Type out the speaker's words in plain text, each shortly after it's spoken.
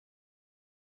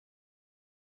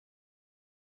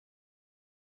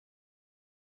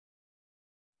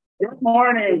Good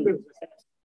morning.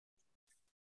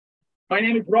 My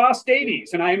name is Ross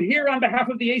Davies, and I am here on behalf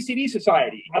of the ACD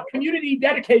Society, a community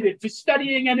dedicated to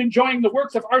studying and enjoying the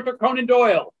works of Arthur Conan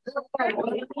Doyle.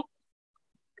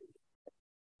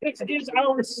 This is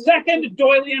our second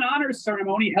Doylean Honors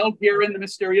ceremony held here in the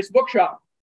Mysterious Bookshop,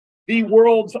 the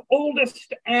world's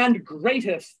oldest and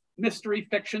greatest mystery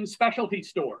fiction specialty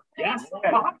store. Yes?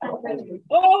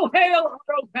 All hail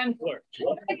Otto Pencler.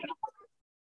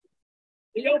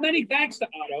 We owe many thanks to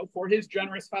Otto for his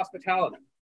generous hospitality.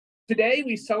 Today,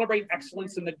 we celebrate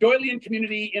excellence in the Doylean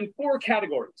community in 4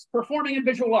 categories: performing and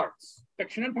visual arts,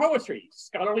 fiction and poetry,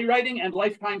 scholarly writing, and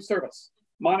lifetime service.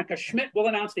 Monica Schmidt will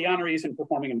announce the honorees in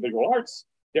performing and visual arts.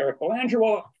 Derek Belanger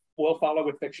will follow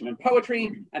with fiction and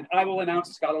poetry, and I will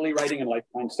announce scholarly writing and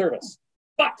lifetime service.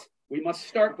 But we must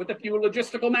start with a few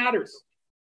logistical matters.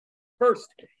 First,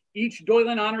 each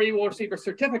Doylean honoree will receive a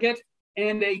certificate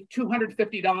and a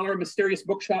 $250 Mysterious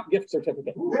Bookshop gift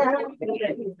certificate.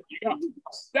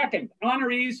 Second,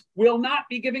 honorees will not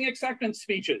be giving acceptance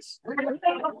speeches.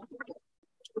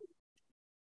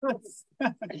 But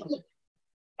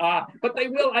they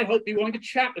will, I hope, be willing to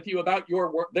chat with you about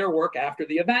their work after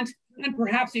the event, and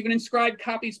perhaps even inscribe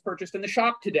copies purchased in the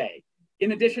shop today.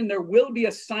 In addition, there will be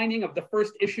a signing of the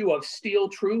first issue of Steel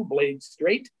True, Blade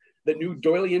Straight, the new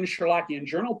Doylean Sherlockian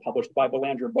journal published by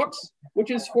Belanger Books,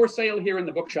 which is for sale here in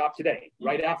the bookshop today,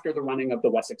 right after the running of the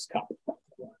Wessex Cup.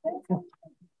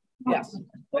 Yes.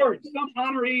 Third, some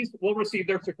honorees will receive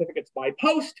their certificates by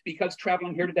post because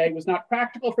traveling here today was not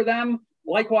practical for them.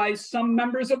 Likewise, some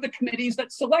members of the committees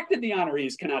that selected the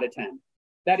honorees cannot attend.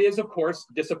 That is, of course,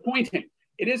 disappointing.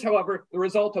 It is, however, the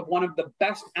result of one of the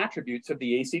best attributes of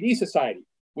the ACD Society.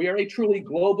 We are a truly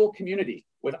global community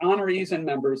with honorees and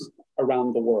members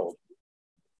around the world.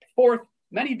 Fourth,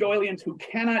 many Doyleans who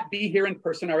cannot be here in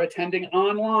person are attending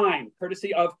online,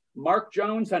 courtesy of Mark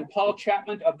Jones and Paul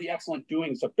Chapman of the Excellent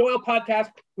Doings of Doyle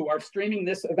podcast, who are streaming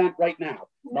this event right now.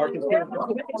 Mark is here.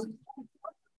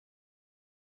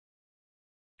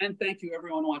 And thank you,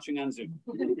 everyone watching on Zoom.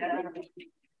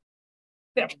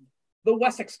 Fifth, the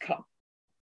Wessex Cup.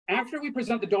 After we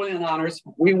present the Doylean Honors,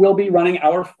 we will be running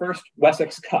our first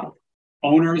Wessex Cup.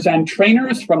 Owners and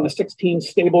trainers from the 16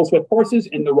 stables with horses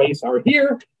in the race are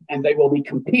here, and they will be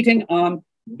competing on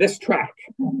this track.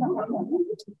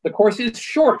 The course is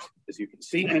short, as you can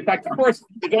see. And in fact, the course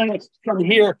is going from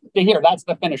here to here. That's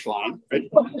the finish line.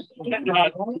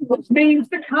 Which means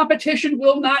the competition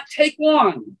will not take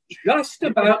long. Just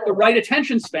about the right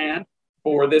attention span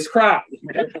for this crowd.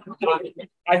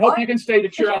 I hope you can stay to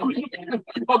cheer on. I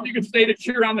hope you can stay to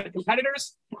cheer on the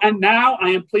competitors. And now I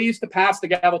am pleased to pass the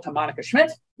gavel to Monica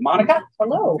Schmidt. Monica,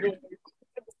 hello.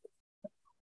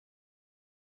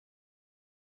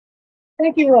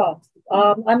 Thank you, Rob.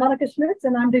 I'm Monica Schmidt,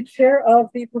 and I'm the chair of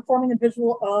the Performing and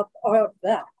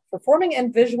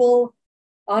Visual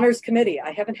Honors Committee.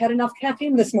 I haven't had enough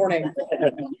caffeine this morning.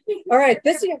 All right,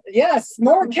 yes,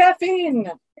 more caffeine.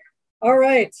 All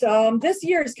right, this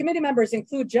year's committee members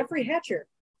include Jeffrey Hatcher,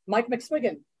 Mike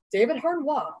McSwiggan, David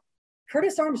Harnois,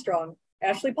 Curtis Armstrong,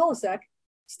 Ashley Polisek,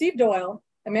 Steve Doyle,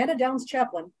 Amanda Downs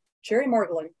Chaplin, Sherry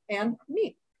Margolin, and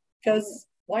me, because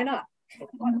why not?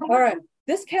 All right,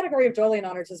 this category of Doylean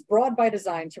Honors is broad by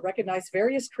design to recognize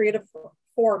various creative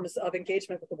forms of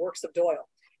engagement with the works of Doyle.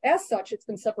 As such, it's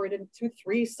been separated into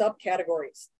 3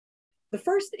 subcategories. The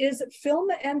first is film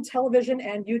and television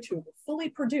and YouTube, fully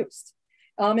produced.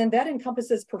 And that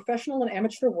encompasses professional and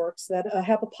amateur works that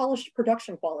have a polished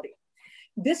production quality.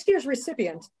 This year's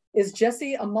recipient is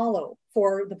Jessie Amaolo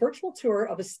for the virtual tour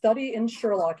of a study in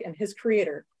Sherlock and his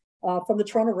creator from the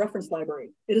Toronto Reference Library.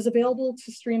 It is available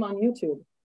to stream on YouTube.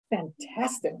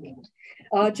 Fantastic.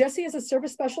 Jessie is a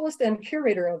service specialist and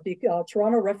curator of the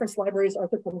Toronto Reference Library's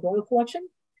Arthur Conan Doyle collection.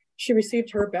 She received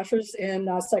her bachelor's in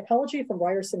psychology from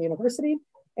Ryerson University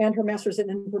and her master's in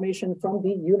information from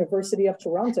the University of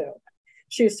Toronto.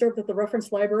 She has served at the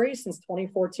Reference Library since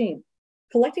 2014.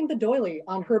 Collecting the doily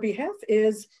on her behalf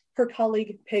is her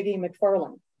colleague, Peggy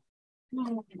McFarlane.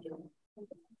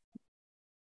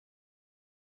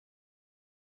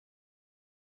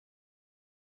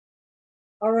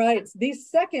 All right, the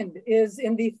second is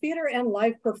in the theater and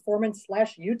live performance /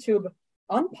 YouTube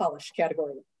unpolished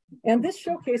category. And this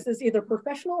showcases either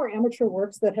professional or amateur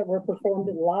works that were performed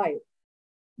live.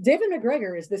 David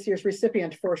MacGregor is this year's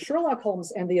recipient for Sherlock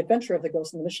Holmes and the Adventure of the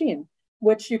Ghost in the Machine,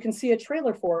 which you can see a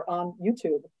trailer for on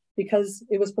YouTube because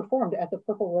it was performed at the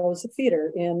Purple Rose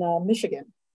Theater in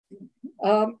Michigan.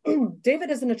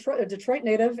 David is a Detroit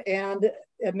native and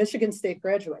a Michigan State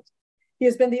graduate. He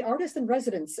has been the artist in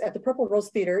residence at the Purple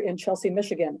Rose Theater in Chelsea,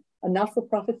 Michigan, a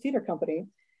not-for-profit theater company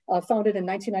founded in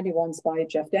 1991 by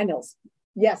Jeff Daniels.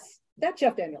 Yes, that's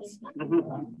Jeff Daniels.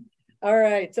 All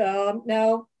right,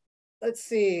 now let's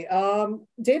see.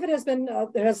 David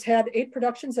has had 8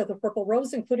 productions at the Purple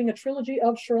Rose, including a trilogy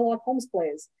of Sherlock Holmes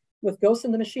plays, with Ghost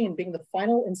in the Machine being the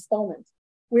final installment.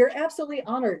 We are absolutely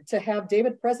honored to have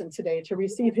David present today to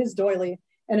receive his doily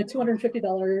and a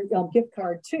 $250 gift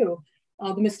card to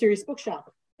the Mysterious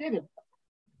Bookshop. David.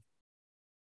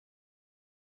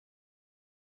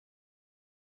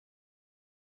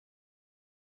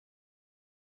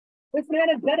 This man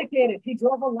is dedicated. He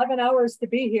drove 11 hours to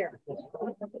be here.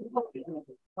 All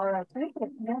right. I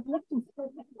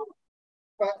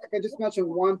can just mention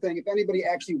one thing. If anybody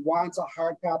actually wants a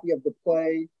hard copy of the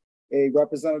play, a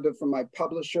representative from my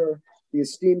publisher, the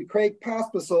esteemed Craig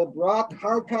Pospisil, brought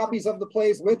hard copies of the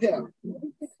plays with him.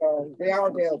 So they are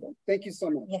available. Thank you so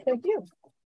much. Well, thank you.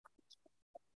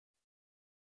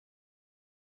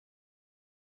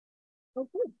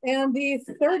 Okay. And the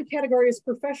third category is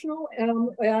professional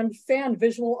and fan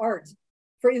visual art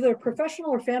for either professional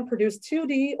or fan produced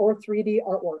 2D or 3D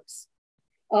artworks.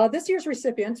 This year's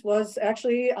recipient was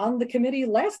actually on the committee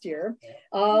last year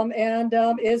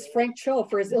is Frank Cho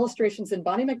for his illustrations in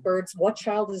Bonnie MacBird's What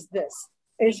Child Is This?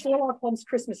 A Sherlock Holmes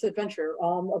Christmas adventure,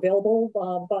 available,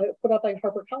 put out by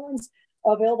HarperCollins,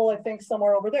 available, I think,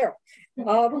 somewhere over there.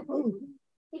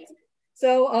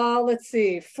 So let's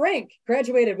see. Frank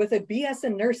graduated with a BS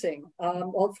in nursing.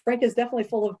 Well, Frank is definitely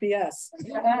full of BS.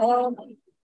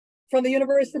 From the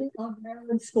University of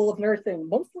Maryland School of Nursing,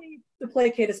 mostly to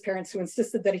placate his parents, who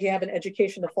insisted that he have an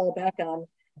education to fall back on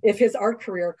if his art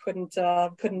career couldn't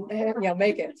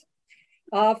make it.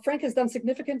 Frank has done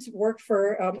significant work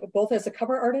for both as a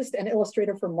cover artist and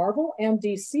illustrator for Marvel and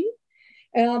DC.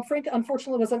 Frank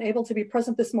unfortunately was unable to be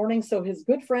present this morning, so his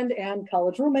good friend and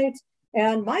college roommate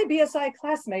and my BSI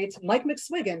classmate, Mike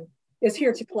McSwiggan, is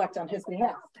here to collect on his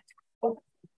behalf.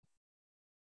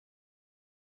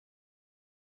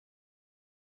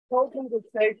 Told him to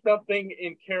say something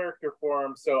in character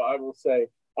form, so I will say,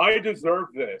 I deserve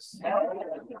this.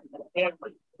 And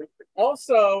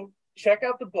also, check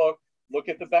out the book, look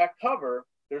at the back cover.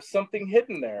 There's something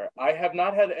hidden there. I have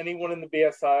not had anyone in the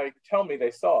BSI tell me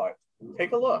they saw it.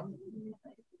 Take a look.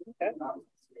 Okay.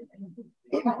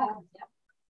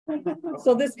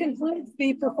 So this concludes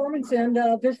the Performance and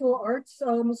Visual Arts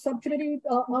Subcommittee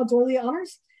Doylean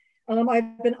Honors.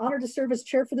 I've been honored to serve as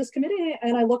chair for this committee,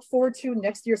 and I look forward to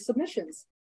next year's submissions.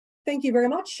 Thank you very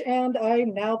much, and I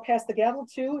now pass the gavel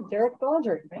to Derek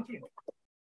Belanger. Thank you.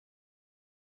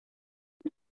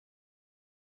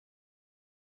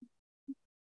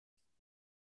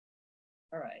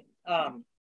 All right.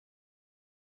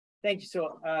 Thank you.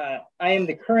 So I am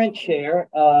the current chair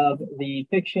of the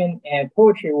Fiction and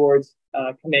Poetry Awards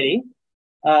Committee.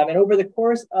 And over the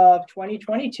course of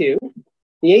 2022,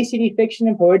 the ACD Fiction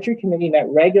and Poetry Committee met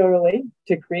regularly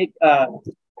to create,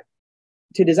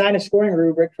 to design a scoring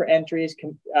rubric for entries,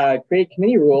 create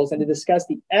committee rules, and to discuss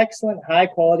the excellent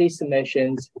high-quality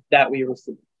submissions that we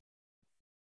received.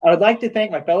 I would like to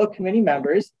thank my fellow committee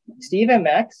members, Steve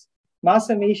MX,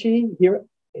 Masamichi here.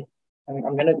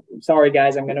 Sorry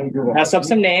guys, I'm gonna mess up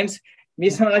some names.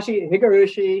 Misamashi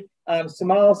Higurushi,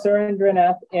 Samal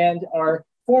Surendranath, and our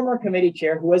former committee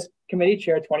chair, who was committee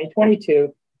chair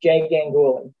 2022, Jay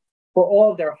Ganguly, for all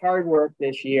of their hard work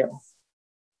this year.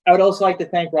 I would also like to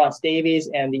thank Ross Davies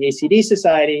and the ACD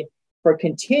Society for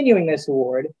continuing this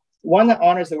award, one that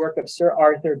honors the work of Sir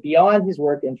Arthur beyond his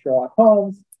work in Sherlock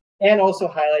Holmes, and also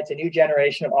highlights a new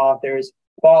generation of authors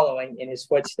following in his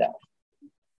footsteps.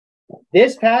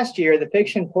 This past year, the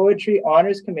Fiction Poetry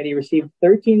Honors Committee received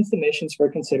 13 submissions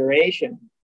for consideration.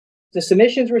 The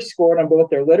submissions were scored on both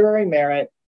their literary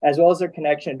merit as well as their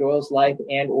connection to Doyle's life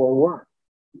and or work.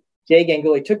 Jay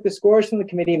Ganguly took the scores from the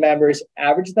committee members,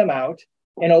 averaged them out,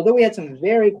 and although we had some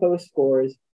very close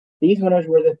scores, these winners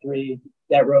were the 3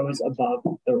 that rose above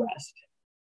the rest.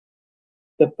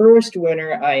 The first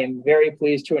winner I am very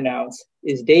pleased to announce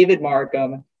is David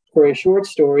Marcum for his short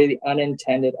story, The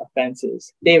Unintended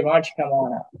Offenses. David, why don't you come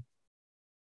on up?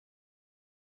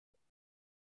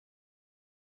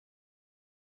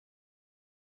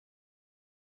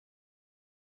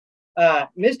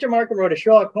 Mr. Marcum wrote a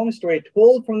Sherlock Holmes story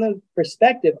told from the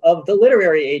perspective of the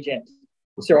literary agent,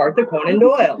 Sir Arthur Conan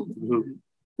Doyle.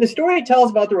 The story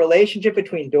tells about the relationship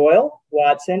between Doyle,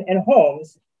 Watson, and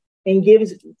Holmes, and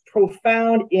gives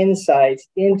profound insights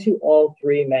into all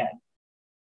 3 men.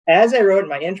 As I wrote in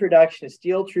my introduction to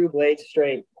Steel True Blade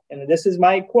Straight, and this is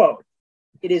my quote,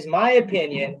 "It is my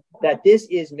opinion that this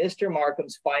is Mr.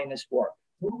 Marcum's finest work."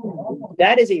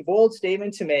 That is a bold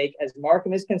statement to make, as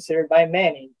Marcum is considered by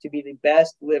many to be the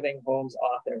best living Holmes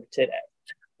author today.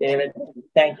 David,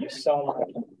 thank you so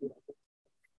much.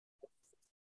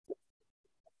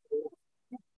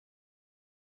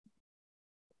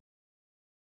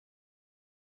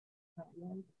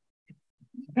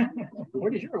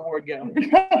 Where does your award go?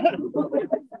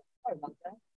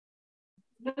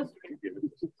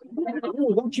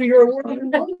 What's your award?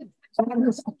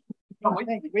 Oh,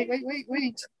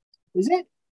 wait. Is it?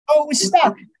 Oh, it was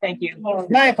stuck. Thank you.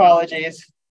 My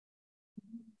apologies.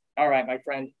 All right, my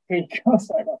friend. Here you go.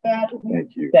 Sorry about that.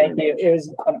 Thank you. Thank you. It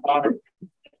was an honor.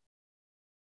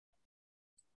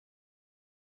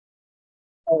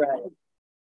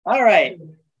 All right.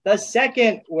 The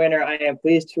second winner I am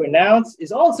pleased to announce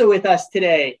is also with us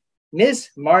today, Miss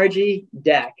Margie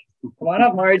Deck. Come on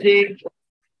up, Margie.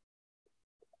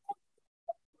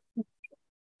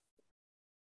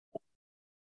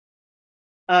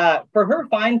 For her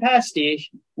fine pastiche,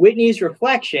 Whitney's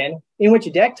Reflection, in which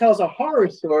Deck tells a horror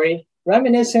story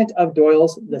reminiscent of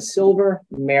Doyle's The Silver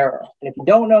Mirror. And if you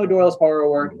don't know Doyle's horror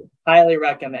work, highly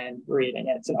recommend reading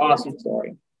it. It's an awesome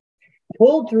story.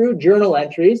 Pulled through journal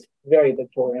entries, very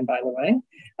Victorian, by the way,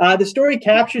 the story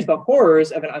captures the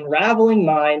horrors of an unraveling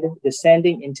mind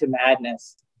descending into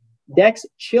madness. Deck's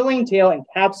chilling tale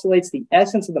encapsulates the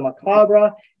essence of the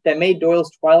macabre that made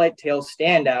Doyle's Twilight tales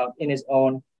stand out in his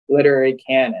own literary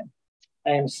canon. I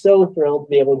am so thrilled to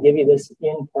be able to give you this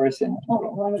in person.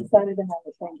 Oh, well, I'm excited to have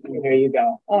this. Thank you. Here you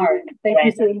go. All right. Thank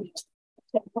you so much.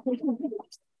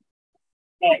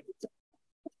 Thanks.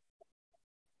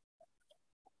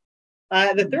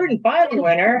 The third and final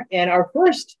winner, and our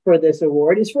first for this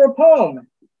award, is for a poem.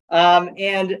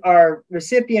 And our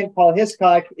recipient, Paul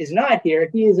Hiscock, is not here.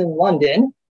 He is in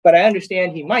London, but I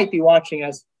understand he might be watching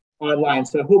us online.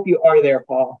 So I hope you are there,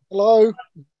 Paul. Hello.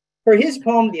 For his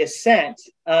poem, The Ascent,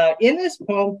 in this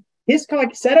poem,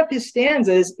 Hiscock set up his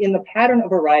stanzas in the pattern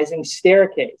of a rising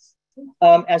staircase,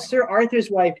 as Sir Arthur's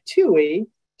wife, Tui,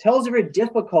 tells of her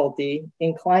difficulty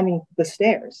in climbing the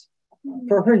stairs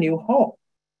for her new home.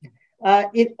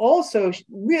 It also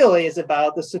really is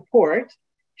about the support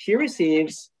she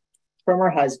receives from her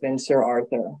husband, Sir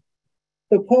Arthur.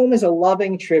 The poem is a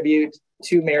loving tribute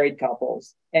to married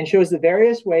couples and shows the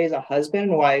various ways a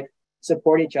husband and wife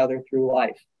support each other through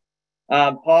life.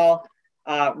 Paul,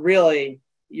 really,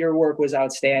 your work was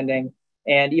outstanding.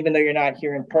 And even though you're not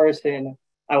here in person,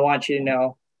 I want you to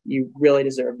know you really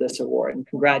deserve this award. And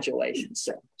congratulations,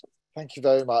 sir. Thank you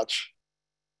very much.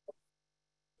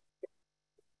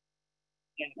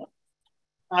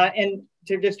 And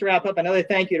just to wrap up, another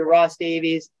thank you to Ross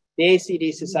Davies, the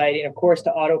ACD Society, and of course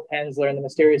to Otto Penzler and the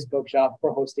Mysterious Bookshop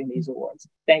for hosting these awards.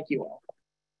 Thank you all.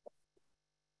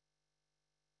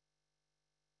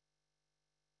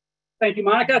 Thank you,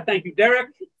 Monica. Thank you, Derek.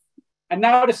 And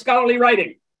now to scholarly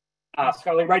writing.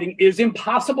 Scholarly writing is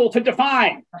impossible to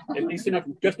define, at least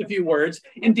in just a few words.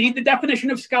 Indeed, the definition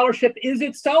of scholarship is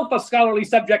itself a scholarly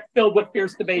subject filled with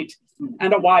fierce debate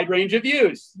and a wide range of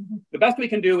views. The best we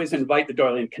can do is invite the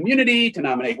Doylean community to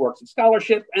nominate works of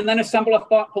scholarship and then assemble a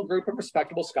thoughtful group of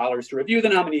respectable scholars to review the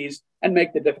nominees and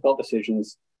make the difficult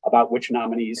decisions about which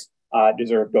nominees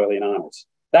deserve Doylean honors.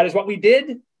 That is what we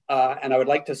did. And I would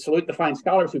like to salute the fine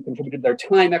scholars who contributed their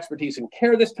time, expertise, and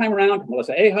care this time around: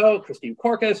 Melissa Aho, Christine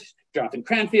Korkus, Jonathan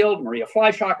Cranfield, Maria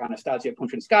Fleischock, Anastasia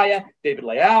Kunchinskaya, David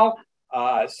Leal,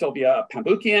 Sylvia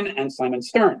Pambukian, and Simon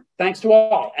Stern. Thanks to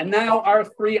all. And now our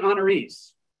three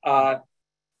honorees.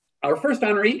 Our first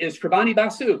honoree is Shrivani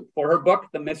Basu for her book,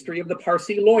 The Mystery of the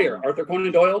Parsi Lawyer, Arthur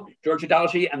Conan Doyle, George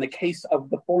Adalji, and the Case of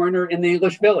the Foreigner in the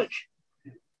English Village.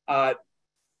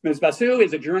 Ms. Basu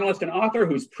is a journalist and author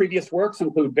whose previous works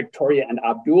include Victoria and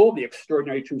Abdul, the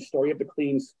extraordinary true story of the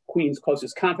Queen's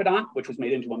closest confidant, which was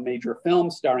made into a major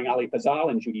film starring Ali Fazal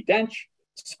and Judi Dench,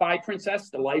 Spy Princess,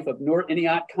 the life of Nur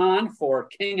Inayat Khan for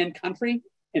King and Country,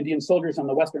 Indian Soldiers on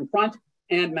the Western Front,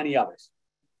 and many others.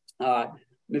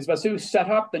 Ms. Basu set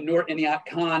up the Nur Inayat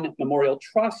Khan Memorial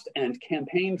Trust and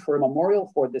campaigned for a memorial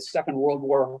for this Second World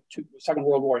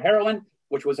War heroine,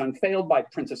 which was unveiled by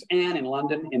Princess Anne in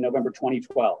London in November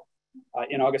 2012.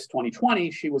 In August 2020,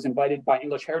 she was invited by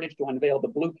English Heritage to unveil the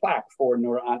blue plaque for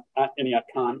Nur Inayat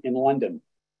Khan in London.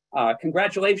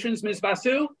 Congratulations, Ms.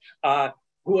 Basu,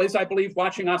 who is, I believe,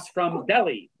 watching us from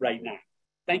Delhi right now.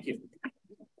 Thank you.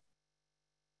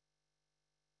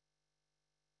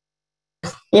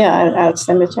 Yeah, I'll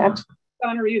send the chat.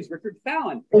 Honoree is Richard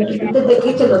Fallon for the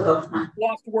chapter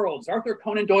Lost Worlds, Arthur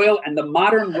Conan Doyle and the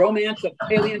Modern Romance of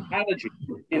Paleontology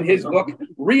in his book,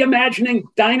 Reimagining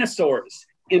Dinosaurs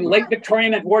in Late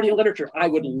Victorian Edwardian Literature. I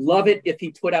would love it if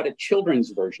he put out a children's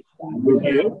version. Would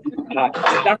you?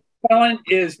 Dr. Fallon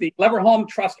is the Leverhulme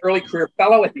Trust Early Career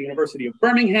Fellow at the University of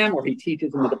Birmingham, where he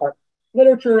teaches in the Department of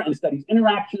Literature and studies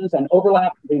interactions and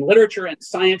overlap between literature and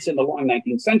science in the long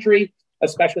 19th century,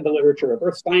 especially the literature of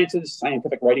earth sciences,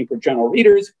 scientific writing for general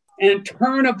readers, and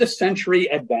turn-of-the-century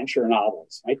adventure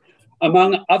novels. Right?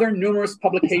 Among other numerous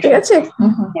publications,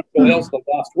 Doyle's The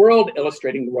Lost World,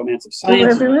 Illustrating the Romance of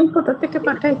Science,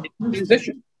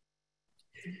 Transition.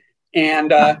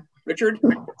 And Richard,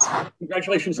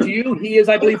 congratulations to you. He is,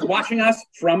 I believe, watching us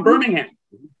from Birmingham.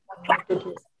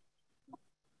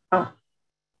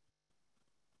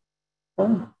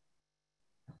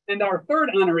 And our third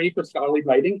honoree for scholarly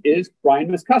writing is Brian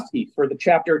Miskuski for the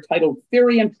chapter titled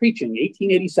Theory and Preaching,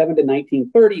 1887 to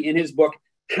 1930, in his book,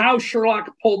 How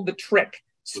Sherlock Pulled the Trick,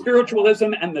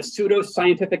 Spiritualism and the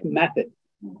Pseudo-Scientific Method.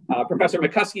 Professor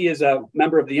McCuskey is a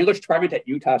member of the English department at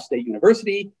Utah State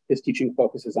University. His teaching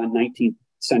focuses on 19th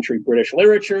century British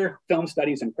literature, film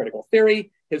studies, and critical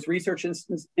theory. His research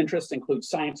interests include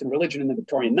science and religion in the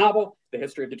Victorian novel, the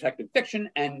history of detective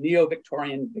fiction, and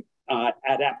neo-Victorian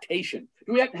adaptation.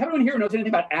 Do we have anyone here who knows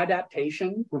anything about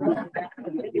adaptation?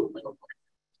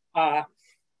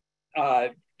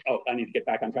 Oh, I need to get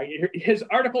back on track. His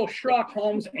article, Sherlock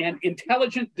Holmes and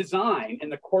Intelligent Design in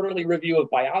the Quarterly Review of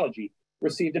Biology,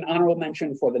 received an honorable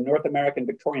mention for the North American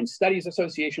Victorian Studies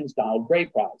Association's Donald Gray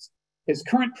Prize. His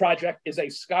current project is a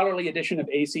scholarly edition of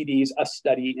ACD's A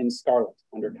Study in Scarlet,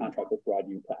 under contract with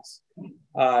Broadview Press.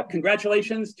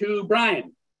 Congratulations to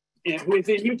Brian, who is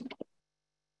in Utah.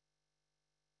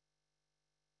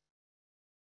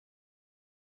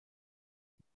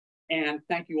 And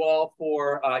thank you all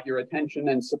for your attention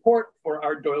and support for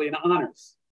our Doylean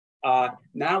Honors.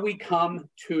 Now we come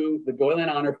to the Doylean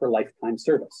Honor for Lifetime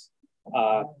Service.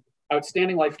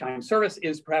 Outstanding lifetime service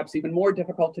is perhaps even more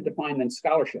difficult to define than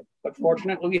scholarship, but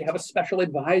fortunately we have a special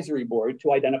advisory board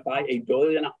to identify a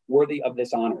Doylean worthy of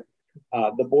this honor.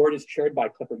 The board is chaired by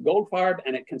Clifford Goldfarb,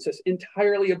 and it consists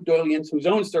entirely of Doyleans whose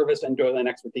own service and Doylean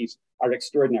expertise are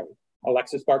extraordinary.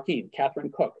 Alexis Barkeen,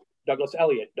 Catherine Cook, Douglas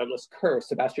Elliott, Douglas Kerr,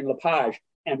 Sebastian Lepage,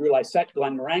 Andrew Lysette,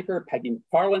 Glenn Moranker, Peggy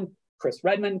McFarland, Chris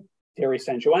Redmond, Terry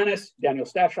Sanjoannis, Daniel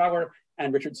Stashauer,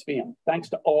 and Richard Spiam. Thanks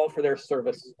to all for their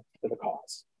service to the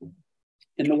cause.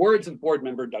 In the words of board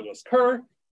member Douglas Kerr,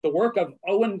 the work of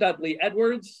Owen Dudley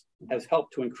Edwards has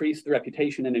helped to increase the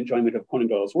reputation and enjoyment of Conan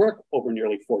Doyle's work over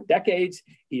nearly 4 decades.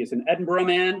 He is an Edinburgh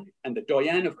man and the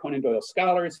doyen of Conan Doyle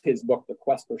scholars. His book, The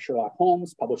Quest for Sherlock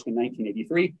Holmes, published in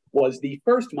 1983, was the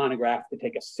first monograph to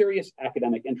take a serious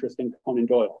academic interest in Conan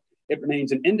Doyle. It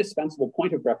remains an indispensable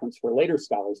point of reference for later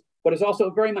scholars, but is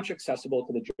also very much accessible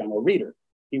to the general reader.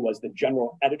 He was the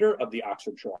general editor of the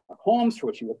Oxford Sherlock Holmes, for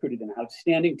which he recruited an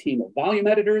outstanding team of volume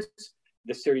editors.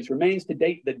 This series remains to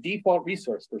date the default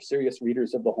resource for serious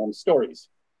readers of the Holmes stories.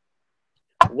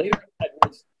 Later,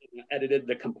 Edwards edited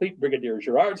the complete Brigadier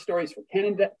Gerard stories for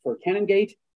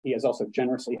Canongate. He has also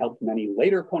generously helped many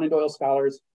later Conan Doyle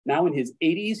scholars. Now in his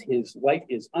 80s, his light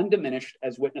is undiminished,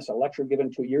 as witness a lecture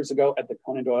given 2 years ago at the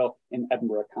Conan Doyle in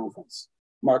Edinburgh conference.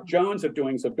 Mark Jones of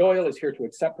Doings of Doyle is here to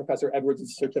accept Professor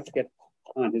Edwards' certificate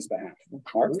on his behalf.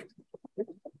 Mark?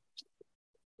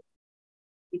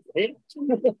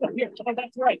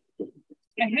 That's right.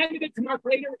 I handed it to Mark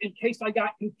later in case I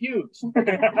got confused.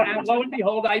 And lo and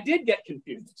behold, I did get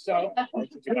confused. So,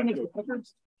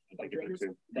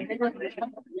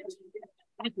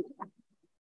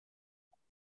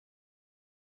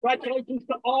 congratulations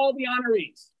to all the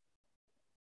honorees.